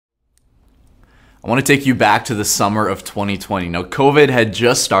I want to take you back to the summer of 2020. Now, COVID had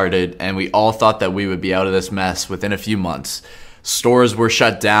just started, and we all thought that we would be out of this mess within a few months. Stores were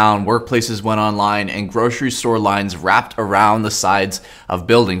shut down, workplaces went online, and grocery store lines wrapped around the sides of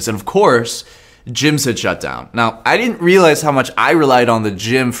buildings. And of course, gyms had shut down. Now, I didn't realize how much I relied on the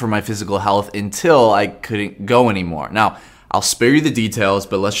gym for my physical health until I couldn't go anymore. Now, I'll spare you the details,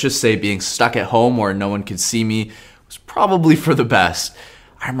 but let's just say being stuck at home where no one could see me was probably for the best.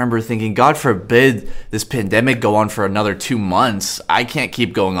 I remember thinking, God forbid this pandemic go on for another 2 months. I can't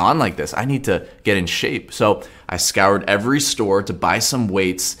keep going on like this. I need to get in shape. So I scoured every store to buy some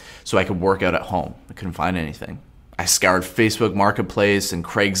weights so I could work out at home. I couldn't find anything. I scoured Facebook Marketplace and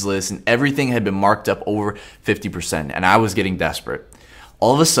Craigslist, and everything had been marked up over 50%, and I was getting desperate.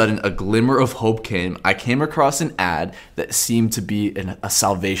 All of a sudden, a glimmer of hope came. I came across an ad that seemed to be a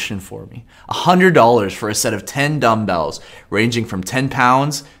salvation for me. $100 for a set of 10 dumbbells, ranging from 10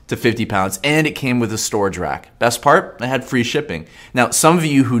 pounds to 50 pounds, and it came with a storage rack. Best part, it had free shipping. Now, some of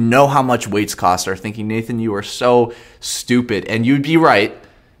you who know how much weights cost are thinking, Nathan, you are so stupid, and you'd be right.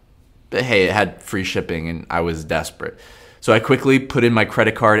 But hey, it had free shipping, and I was desperate. So I quickly put in my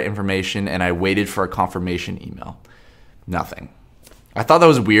credit card information, and I waited for a confirmation email. Nothing. I thought that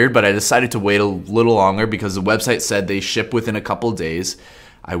was weird, but I decided to wait a little longer because the website said they ship within a couple days.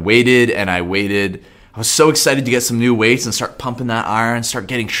 I waited and I waited. I was so excited to get some new weights and start pumping that iron, start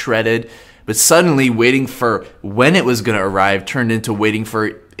getting shredded. But suddenly waiting for when it was going to arrive turned into waiting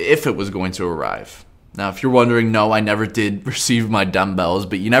for if it was going to arrive. Now, if you're wondering, no, I never did receive my dumbbells,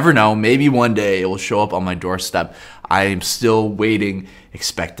 but you never know. Maybe one day it will show up on my doorstep. I am still waiting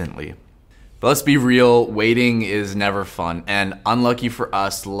expectantly. But let's be real, waiting is never fun. And unlucky for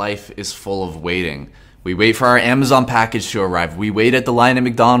us, life is full of waiting. We wait for our Amazon package to arrive. We wait at the line at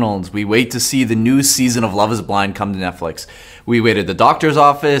McDonald's. We wait to see the new season of Love is Blind come to Netflix. We wait at the doctor's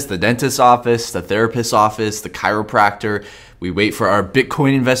office, the dentist's office, the therapist's office, the chiropractor. We wait for our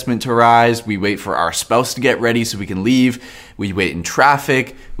Bitcoin investment to rise. We wait for our spouse to get ready so we can leave. We wait in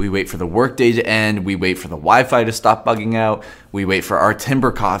traffic. We wait for the workday to end. We wait for the Wi-Fi to stop bugging out. We wait for our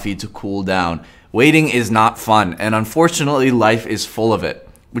Timber coffee to cool down. Waiting is not fun, and unfortunately, life is full of it,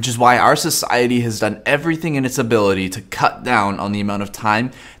 which is why our society has done everything in its ability to cut down on the amount of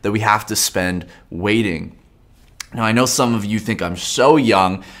time that we have to spend waiting. Now, I know some of you think I'm so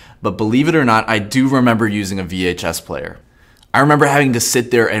young, but believe it or not, I do remember using a VHS player. I remember having to sit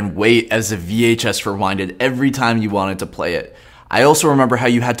there and wait as the VHS rewinded every time you wanted to play it. I also remember how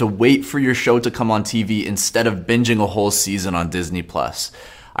you had to wait for your show to come on TV instead of binging a whole season on Disney+.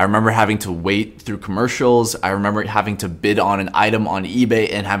 I remember having to wait through commercials. I remember having to bid on an item on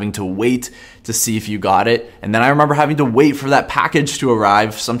eBay and having to wait to see if you got it. And then I remember having to wait for that package to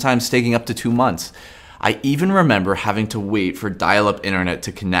arrive, sometimes taking up to 2 months. I even remember having to wait for dial-up internet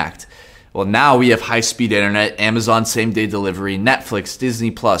to connect. Well, now we have high-speed internet, Amazon same-day delivery, Netflix,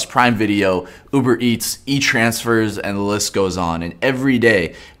 Disney+, Prime Video, Uber Eats, e-transfers, and the list goes on. And every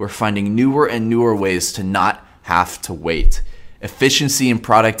day, we're finding newer and newer ways to not have to wait. Efficiency and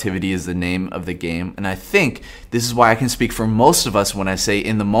productivity is the name of the game, and I think this is why I can speak for most of us when I say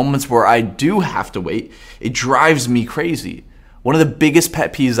in the moments where I do have to wait, it drives me crazy. One of the biggest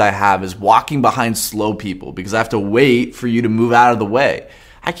pet peeves I have is walking behind slow people because I have to wait for you to move out of the way.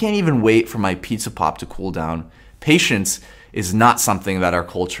 I can't even wait for my pizza pop to cool down. Patience is not something that our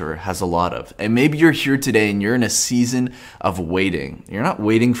culture has a lot of. And maybe you're here today and you're in a season of waiting. You're not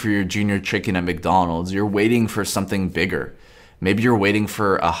waiting for your junior chicken at McDonald's. You're waiting for something bigger. Maybe you're waiting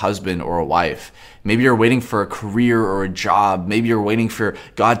for a husband or a wife. Maybe you're waiting for a career or a job. Maybe you're waiting for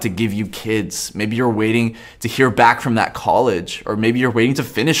God to give you kids. Maybe you're waiting to hear back from that college, or maybe you're waiting to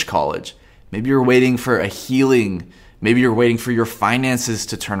finish college. Maybe you're waiting for a healing. Maybe you're waiting for your finances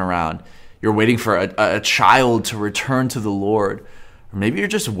to turn around. You're waiting for a child to return to the Lord. Or maybe you're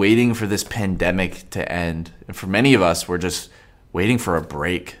just waiting for this pandemic to end. And for many of us, we're just waiting for a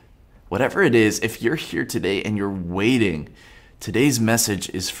break. Whatever it is, if you're here today and you're waiting, today's message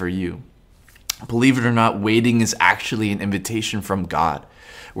is for you. Believe it or not, waiting is actually an invitation from God.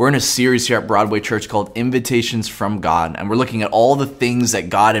 We're in a series here at Broadway Church called Invitations from God, and we're looking at all the things that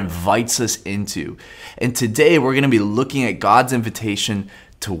God invites us into. And today we're going to be looking at God's invitation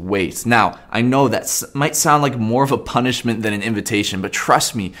to wait. Now, I know that might sound like more of a punishment than an invitation, but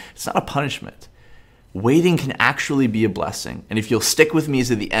trust me, it's not a punishment. Waiting can actually be a blessing. And if you'll stick with me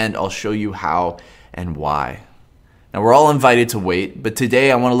to the end, I'll show you how and why. Now, we're all invited to wait, but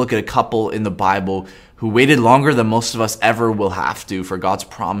today I want to look at a couple in the Bible who waited longer than most of us ever will have to for God's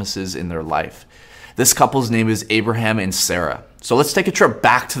promises in their life. This couple's name is Abraham and Sarah. So let's take a trip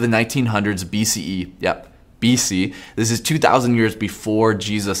back to the 1900s BCE. Yep, BC. This is 2,000 years before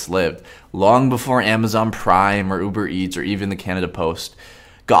Jesus lived, long before Amazon Prime or Uber Eats or even the Canada Post.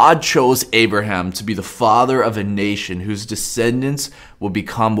 God chose Abraham to be the father of a nation whose descendants will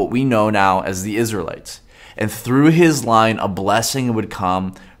become what we know now as the Israelites. And through his line, a blessing would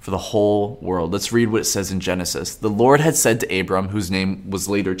come for the whole world. Let's read what it says in Genesis. The Lord had said to Abram, whose name was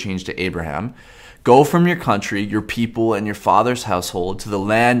later changed to Abraham, "Go from your country, your people, and your father's household to the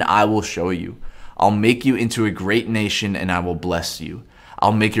land I will show you. I'll make you into a great nation, and I will bless you.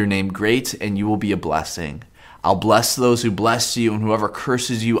 I'll make your name great, and you will be a blessing. I'll bless those who bless you, and whoever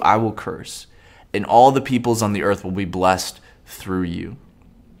curses you, I will curse. And all the peoples on the earth will be blessed through you."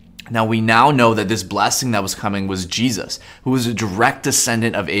 Now we now know that this blessing that was coming was Jesus, who was a direct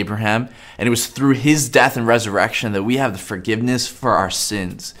descendant of Abraham, and it was through his death and resurrection that we have the forgiveness for our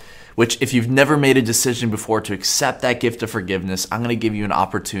sins. Which, if you've never made a decision before to accept that gift of forgiveness, I'm going to give you an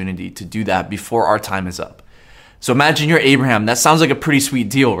opportunity to do that before our time is up. So imagine you're Abraham. That sounds like a pretty sweet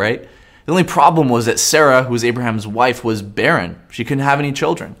deal, right? The only problem was that Sarah, who was Abraham's wife, was barren. She couldn't have any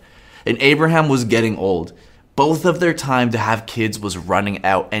children. And Abraham was getting old. Both of their time to have kids was running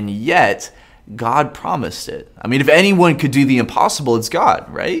out, and yet God promised it. I mean, if anyone could do the impossible, it's God,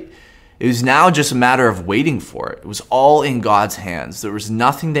 right? It was now just a matter of waiting for it. It was all in God's hands. There was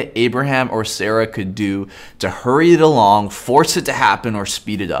nothing that Abraham or Sarah could do to hurry it along, force it to happen, or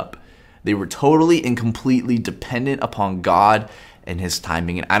speed it up. They were totally and completely dependent upon God and his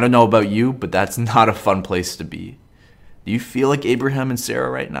timing. And I don't know about you, but that's not a fun place to be. Do you feel like Abraham and Sarah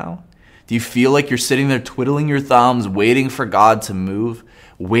right now? Do you feel like you're sitting there twiddling your thumbs, waiting for God to move,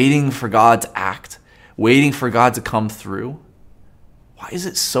 waiting for God to act, waiting for God to come through? Why is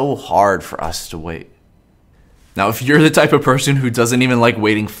it so hard for us to wait? Now, if you're the type of person who doesn't even like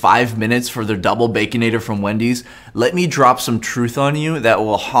waiting 5 minutes for their double Baconator from Wendy's, let me drop some truth on you that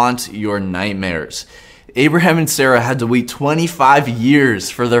will haunt your nightmares. Abraham and Sarah had to wait 25 years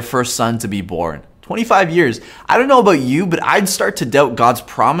for their first son to be born. 25 years. I don't know about you, but I'd start to doubt God's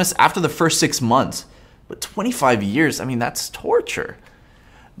promise after the first 6 months. But 25 years, I mean, that's torture.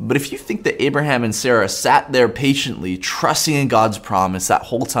 But if you think that Abraham and Sarah sat there patiently, trusting in God's promise that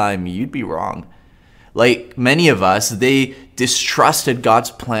whole time, you'd be wrong. Like many of us, they distrusted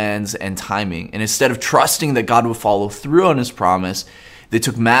God's plans and timing. And instead of trusting that God would follow through on his promise, they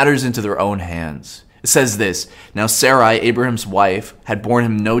took matters into their own hands. It says this, "Now Sarai, Abraham's wife, had borne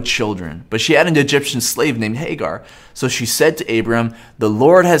him no children, but she had an Egyptian slave named Hagar. So she said to Abram, 'The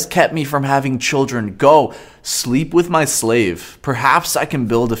Lord has kept me from having children. Go, sleep with my slave. Perhaps I can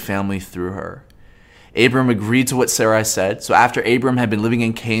build a family through her.' Abram agreed to what Sarai said. So after Abram had been living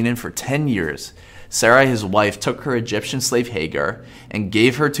in Canaan for 10 years, Sarai, his wife, took her Egyptian slave Hagar and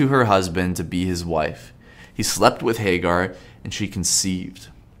gave her to her husband to be his wife. He slept with Hagar, and she conceived."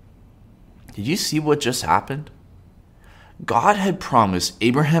 Did you see what just happened? God had promised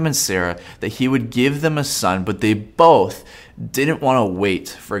Abraham and Sarah that he would give them a son, but they both didn't want to wait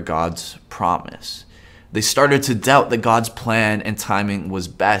for God's promise. They started to doubt that God's plan and timing was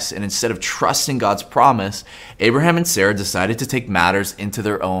best, and instead of trusting God's promise, Abraham and Sarah decided to take matters into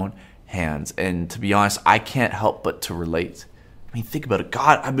their own hands. And to be honest, I can't help but to relate. I mean, think about it.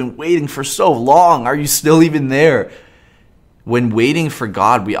 God, I've been waiting for so long. Are you still even there? When waiting for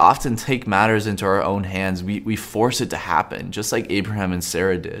God, we often take matters into our own hands. We force it to happen, just like Abraham and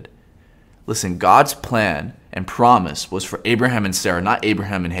Sarah did. Listen, God's plan and promise was for Abraham and Sarah, not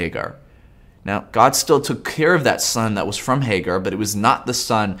Abraham and Hagar. Now, God still took care of that son that was from Hagar, but it was not the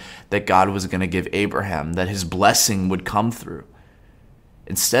son that God was going to give Abraham, that his blessing would come through.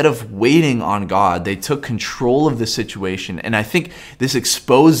 Instead of waiting on God, they took control of the situation. And I think this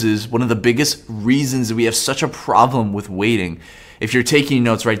exposes one of the biggest reasons that we have such a problem with waiting. If you're taking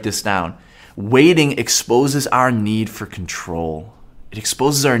notes, write this down. Waiting exposes our need for control. It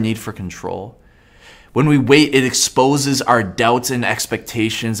exposes our need for control. When we wait, it exposes our doubts and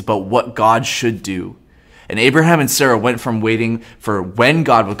expectations about what God should do. And Abraham and Sarah went from waiting for when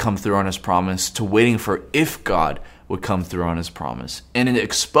God would come through on his promise to waiting for if God would come through on his promise. And it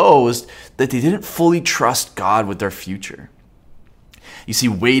exposed that they didn't fully trust God with their future. You see,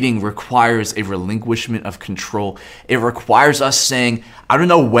 waiting requires a relinquishment of control. It requires us saying, I don't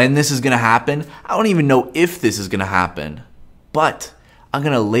know when this is going to happen. I don't even know if this is going to happen. But I'm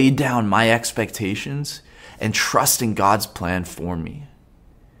going to lay down my expectations and trust in God's plan for me.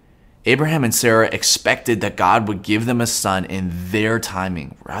 Abraham and Sarah expected that God would give them a son in their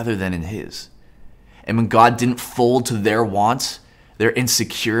timing rather than in his. And when God didn't fold to their wants, their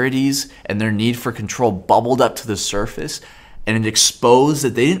insecurities and their need for control bubbled up to the surface, and it exposed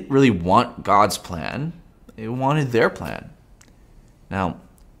that they didn't really want God's plan. They wanted their plan. Now,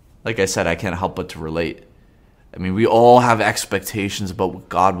 like I said, I can't help but to relate. I mean, we all have expectations about what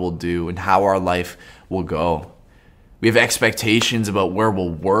God will do and how our life will go. We have expectations about where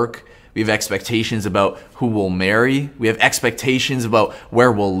we'll work. We have expectations about who we'll marry. We have expectations about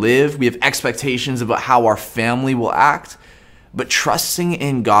where we'll live. We have expectations about how our family will act. But trusting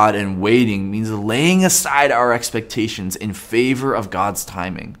in God and waiting means laying aside our expectations in favor of God's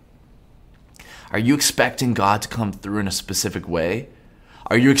timing. Are you expecting God to come through in a specific way?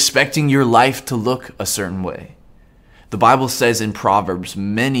 Are you expecting your life to look a certain way? The Bible says in Proverbs,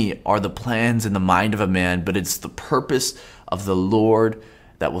 many are the plans in the mind of a man, but it's the purpose of the Lord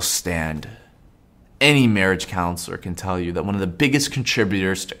that will stand. Any marriage counselor can tell you that one of the biggest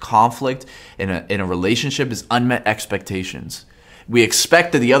contributors to conflict in a relationship is unmet expectations. We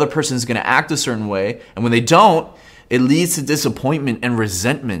expect that the other person is going to act a certain way, and when they don't, it leads to disappointment and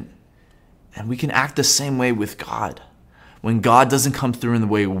resentment. And we can act the same way with God. When God doesn't come through in the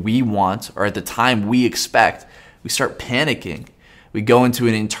way we want or at the time we expect, we start panicking. We go into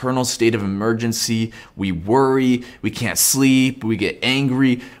an internal state of emergency. We worry. We can't sleep. We get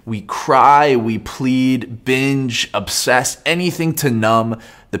angry. We cry. We plead, binge, obsess, anything to numb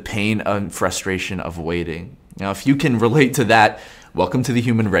the pain and frustration of waiting. Now, if you can relate to that, welcome to the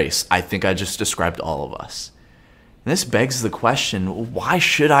human race. I think I just described all of us. And this begs the question, why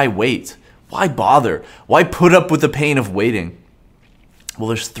should I wait? Why bother? Why put up with the pain of waiting? Well,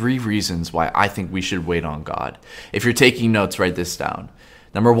 there's 3 reasons why I think we should wait on God. If you're taking notes, write this down.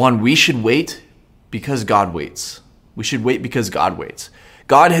 Number 1, we should wait because God waits. We should wait because God waits.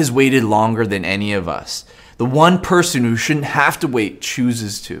 God has waited longer than any of us. The one person who shouldn't have to wait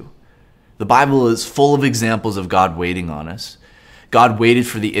chooses to. The Bible is full of examples of God waiting on us. God waited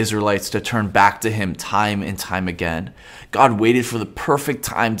for the Israelites to turn back to him time and time again. God waited for the perfect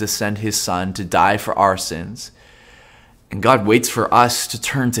time to send his son to die for our sins. And God waits for us to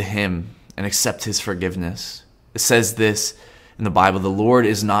turn to him and accept his forgiveness. It says this in the Bible, the Lord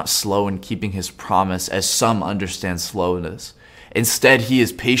is not slow in keeping his promise, as some understand slowness. Instead, he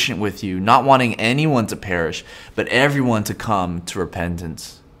is patient with you, not wanting anyone to perish, but everyone to come to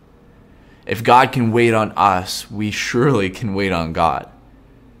repentance. If God can wait on us, we surely can wait on God.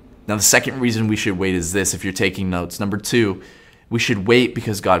 Now, the second reason we should wait is this, if you're taking notes. Number 2, we should wait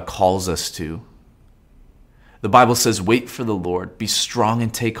because God calls us to. The Bible says, wait for the Lord, be strong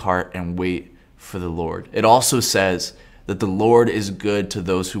and take heart and wait for the Lord. It also says that the Lord is good to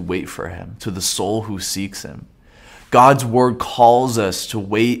those who wait for him, to the soul who seeks him. God's word calls us to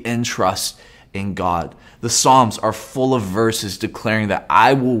wait and trust in God. The Psalms are full of verses declaring that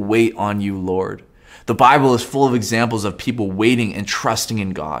I will wait on you, Lord. The Bible is full of examples of people waiting and trusting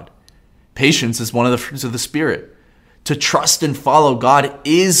in God. Patience is one of the fruits of the Spirit. To trust and follow God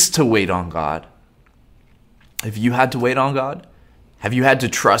is to wait on God. Have you had to wait on God? Have you had to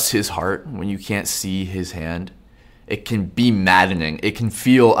trust his heart when you can't see his hand? It can be maddening. It can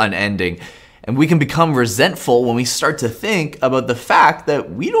feel unending. And we can become resentful when we start to think about the fact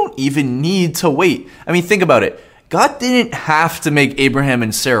that we don't even need to wait. I mean, think about it. God didn't have to make Abraham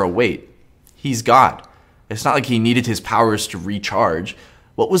and Sarah wait. He's God. It's not like he needed his powers to recharge.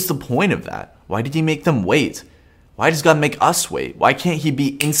 What was the point of that? Why did he make them wait? Why does God make us wait? Why can't he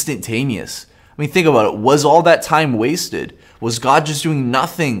be instantaneous? I mean, think about it. Was all that time wasted? Was God just doing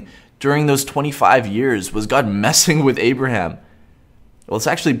nothing during those 25 years? Was God messing with Abraham? Well, this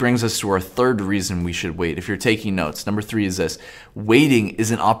actually brings us to our third reason we should wait. If you're taking notes, number 3 is this. Waiting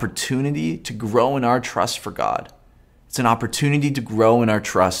is an opportunity to grow in our trust for God. It's an opportunity to grow in our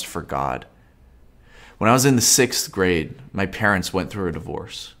trust for God. When I was in the 6th grade, my parents went through a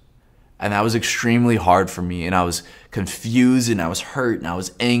divorce. And that was extremely hard for me. And I was confused and I was hurt and I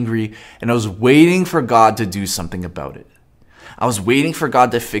was angry. And I was waiting for God to do something about it. I was waiting for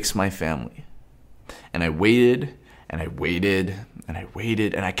God to fix my family. And I waited and I waited and I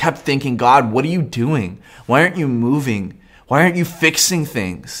waited. And I kept thinking, God, what are you doing? Why aren't you moving? Why aren't you fixing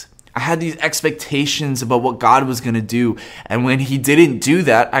things? I had these expectations about what God was going to do. And when he didn't do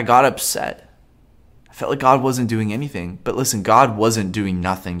that, I got upset. I felt like God wasn't doing anything. But listen, God wasn't doing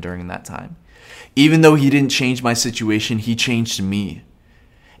nothing during that time. Even though he didn't change my situation, he changed me.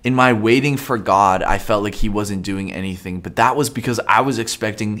 In my waiting for God, I felt like he wasn't doing anything. But that was because I was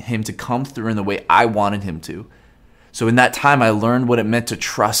expecting him to come through in the way I wanted him to. So in that time, I learned what it meant to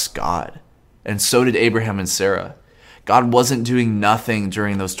trust God. And so did Abraham and Sarah. God wasn't doing nothing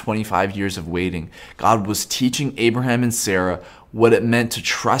during those 25 years of waiting. God was teaching Abraham and Sarah what it meant to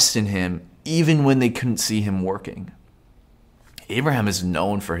trust in him even when they couldn't see him working. Abraham is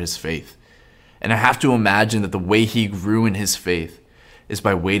known for his faith. And I have to imagine that the way he grew in his faith is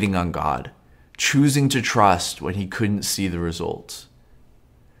by waiting on God, choosing to trust when he couldn't see the results.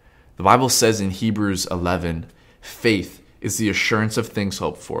 The Bible says in Hebrews 11, Faith is the assurance of things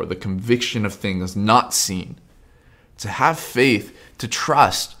hoped for, the conviction of things not seen. To have faith, to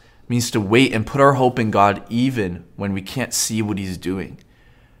trust, means to wait and put our hope in God even when we can't see what he's doing.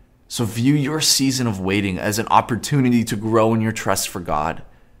 So view your season of waiting as an opportunity to grow in your trust for God.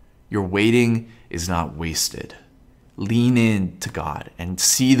 Your waiting is not wasted. Lean in to God and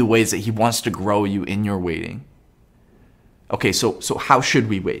see the ways that he wants to grow you in your waiting. Okay, so how should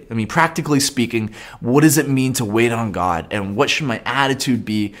we wait? I mean, practically speaking, what does it mean to wait on God? And what should my attitude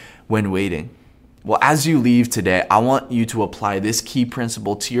be when waiting? Well, as you leave today, I want you to apply this key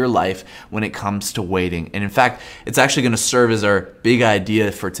principle to your life when it comes to waiting. And in fact, it's actually going to serve as our big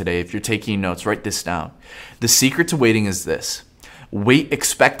idea for today. If you're taking notes, write this down. The secret to waiting is this: wait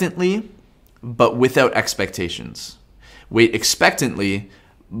expectantly, but without expectations. Wait expectantly,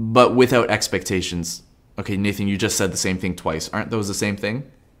 but without expectations. Okay, Nathan, you just said the same thing twice. Aren't those the same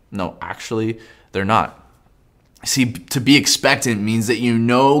thing? No, actually, they're not. See, to be expectant means that you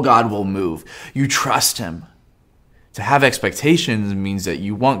know God will move. You trust him. To have expectations means that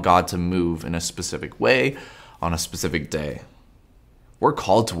you want God to move in a specific way on a specific day. We're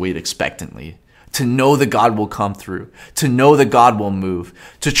called to wait expectantly, to know that God will come through, to know that God will move,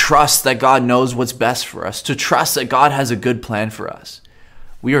 to trust that God knows what's best for us, to trust that God has a good plan for us.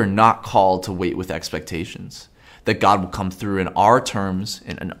 We are not called to wait with expectations that God will come through in our terms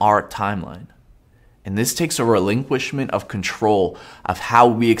and in our timeline. And this takes a relinquishment of control of how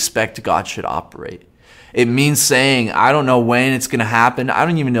we expect God should operate. It means saying, I don't know when it's going to happen. I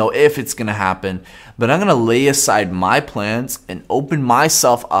don't even know if it's going to happen. But I'm going to lay aside my plans and open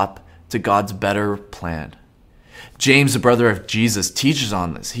myself up to God's better plan. James, the brother of Jesus, teaches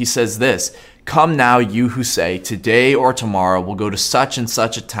on this. He says this: "Come now, you who say, today or tomorrow we'll go to such and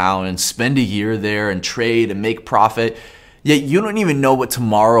such a town and spend a year there and trade and make profit. Yet you don't even know what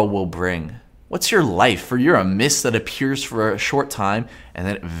tomorrow will bring. What's your life? For you're a mist that appears for a short time and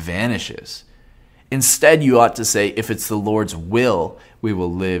then it vanishes. Instead, you ought to say, if it's the Lord's will, we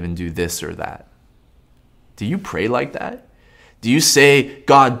will live and do this or that." Do you pray like that? Do you say,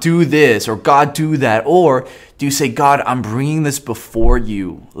 God, do this, or God, do that? Or do you say, God, I'm bringing this before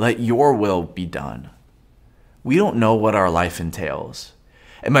you. Let your will be done. We don't know what our life entails.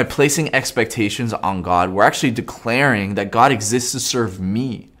 And by placing expectations on God, we're actually declaring that God exists to serve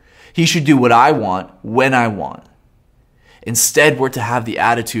me. He should do what I want, when I want. Instead, we're to have the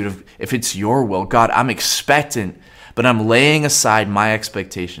attitude of, if it's your will, God, I'm expectant, but I'm laying aside my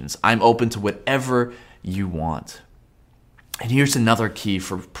expectations. I'm open to whatever you want. And here's another key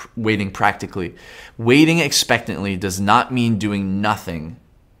for waiting practically. Waiting expectantly does not mean doing nothing.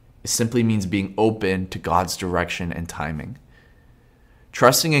 It simply means being open to God's direction and timing.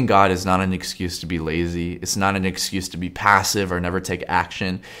 Trusting in God is not an excuse to be lazy. It's not an excuse to be passive or never take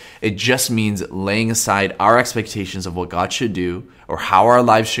action. It just means laying aside our expectations of what God should do or how our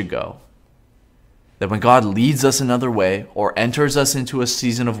lives should go. That when God leads us another way or enters us into a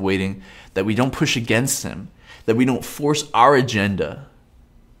season of waiting, that we don't push against him, that we don't force our agenda.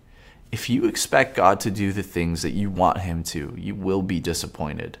 If you expect God to do the things that you want him to, you will be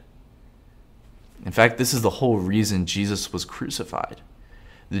disappointed. In fact, this is the whole reason Jesus was crucified.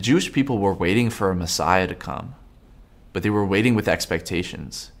 The Jewish people were waiting for a Messiah to come, but they were waiting with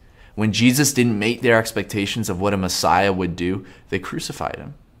expectations. When Jesus didn't meet their expectations of what a Messiah would do, they crucified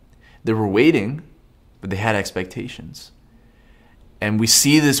him. They were waiting, but they had expectations. And we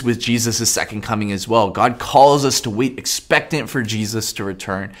see this with Jesus' second coming as well. God calls us to wait expectant for Jesus to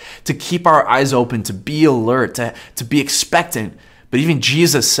return, to keep our eyes open, to be alert, to be expectant. But even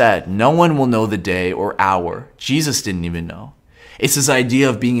Jesus said, no one will know the day or hour. Jesus didn't even know. It's this idea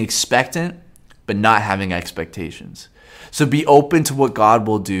of being expectant, but not having expectations. So be open to what God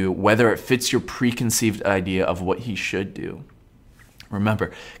will do, whether it fits your preconceived idea of what he should do.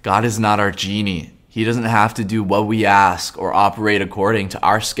 Remember, God is not our genie. He doesn't have to do what we ask or operate according to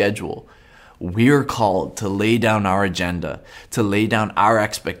our schedule. We're called to lay down our agenda, to lay down our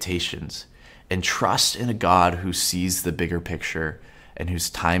expectations, and trust in a God who sees the bigger picture and whose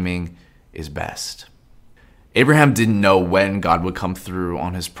timing is best. Abraham didn't know when God would come through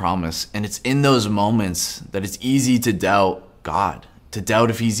on his promise, and it's in those moments that it's easy to doubt God, to doubt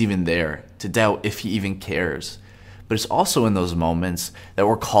if he's even there, to doubt if he even cares. But it's also in those moments that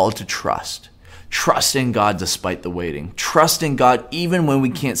we're called to trust. Trust in God despite the waiting. Trust in God even when we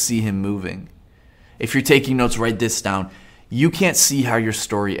can't see him moving. If you're taking notes, write this down. You can't see how your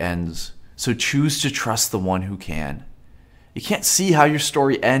story ends, so choose to trust the one who can. You can't see how your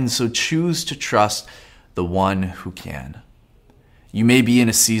story ends, so choose to trust the one who can. You may be in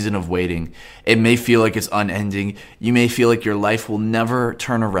a season of waiting. It may feel like it's unending. You may feel like your life will never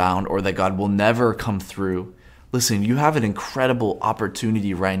turn around or that God will never come through. Listen, you have an incredible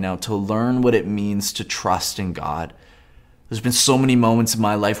opportunity right now to learn what it means to trust in God. There's been so many moments in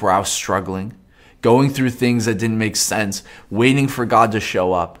my life where I was struggling, going through things that didn't make sense, waiting for God to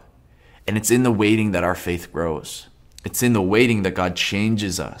show up. And it's in the waiting that our faith grows. It's in the waiting that God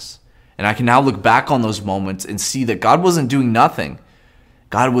changes us. And I can now look back on those moments and see that God wasn't doing nothing.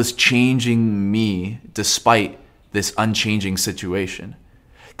 God was changing me despite this unchanging situation.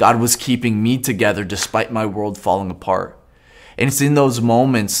 God was keeping me together despite my world falling apart. And it's in those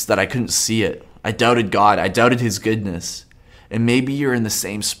moments that I couldn't see it. I doubted God. I doubted his goodness. And maybe you're in the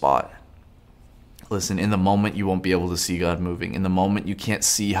same spot. Listen, in the moment you won't be able to see God moving. In the moment you can't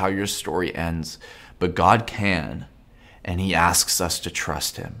see how your story ends. But God can. And he asks us to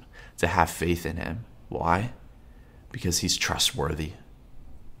trust him, to have faith in him. Why? Because he's trustworthy.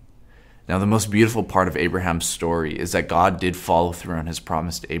 Now, the most beautiful part of Abraham's story is that God did follow through on his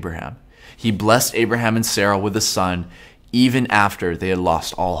promise to Abraham. He blessed Abraham and Sarah with a son even after they had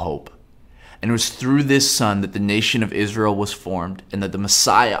lost all hope. And it was through this son that the nation of Israel was formed and that the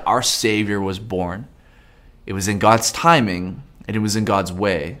Messiah, our Savior, was born. It was in God's timing and it was in God's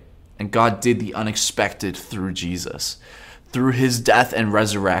way. And God did the unexpected through Jesus. Through his death and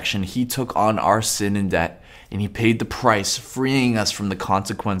resurrection, he took on our sin and debt. And he paid the price, freeing us from the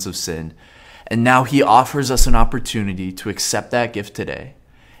consequence of sin. And now he offers us an opportunity to accept that gift today.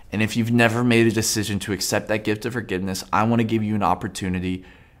 And if you've never made a decision to accept that gift of forgiveness, I want to give you an opportunity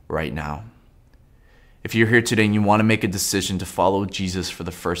right now. If you're here today and you want to make a decision to follow Jesus for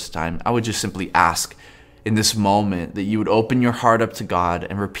the first time, I would just simply ask in this moment that you would open your heart up to God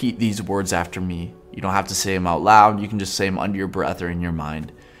and repeat these words after me. You don't have to say them out loud. You can just say them under your breath or in your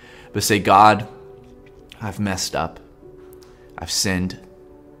mind. But say, God, I've messed up. I've sinned.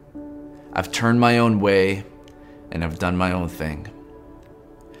 I've turned my own way and I've done my own thing.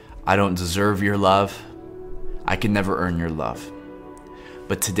 I don't deserve your love. I can never earn your love.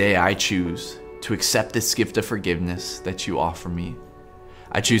 But today I choose to accept this gift of forgiveness that you offer me.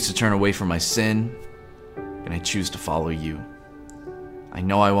 I choose to turn away from my sin and I choose to follow you. I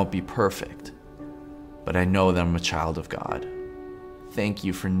know I won't be perfect, but I know that I'm a child of God. Thank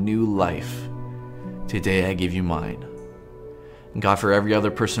you for new life. Today I give you mine. And God, for every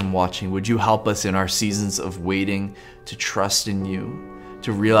other person watching, would you help us in our seasons of waiting to trust in you,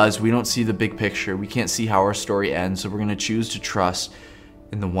 to realize we don't see the big picture. We can't see how our story ends, so we're going to choose to trust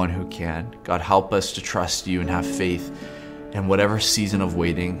in the one who can. God, help us to trust you and have faith in whatever season of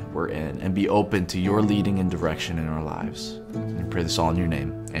waiting we're in and be open to your leading and direction in our lives. And I pray this all in your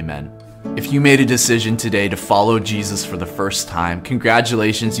name. Amen. If you made a decision today to follow Jesus for the first time,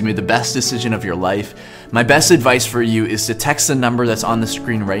 congratulations, you made the best decision of your life. My best advice for you is to text the number that's on the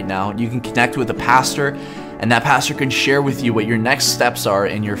screen right now. You can connect with a pastor, and that pastor can share with you what your next steps are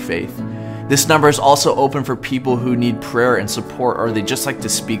in your faith. This number is also open for people who need prayer and support, or they just like to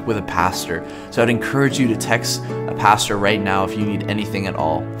speak with a pastor. So I'd encourage you to text a pastor right now if you need anything at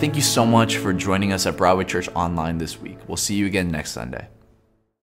all. Thank you so much for joining us at Broadway Church Online this week. We'll see you again next Sunday.